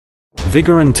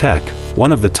Vigorun Tech,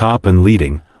 one of the top and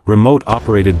leading,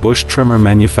 remote-operated bush trimmer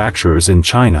manufacturers in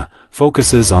China,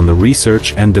 focuses on the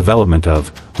research and development of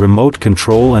remote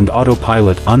control and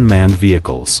autopilot unmanned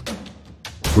vehicles.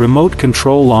 Remote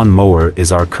control lawn mower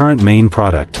is our current main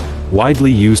product,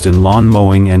 widely used in lawn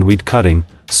mowing and weed cutting,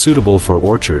 suitable for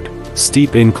orchard,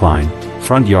 steep incline,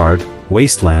 front yard,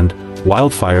 wasteland,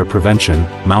 wildfire prevention,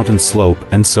 mountain slope,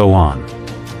 and so on.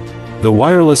 The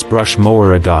wireless brush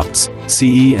mower adopts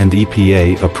CE and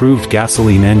EPA approved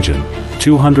gasoline engine,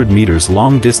 200 meters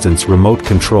long distance remote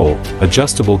control,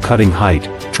 adjustable cutting height,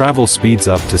 travel speeds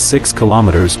up to 6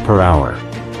 kilometers per hour.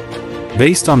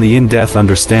 Based on the in-depth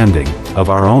understanding of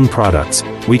our own products,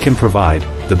 we can provide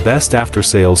the best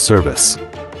after-sales service.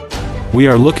 We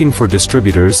are looking for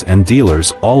distributors and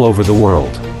dealers all over the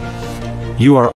world. You are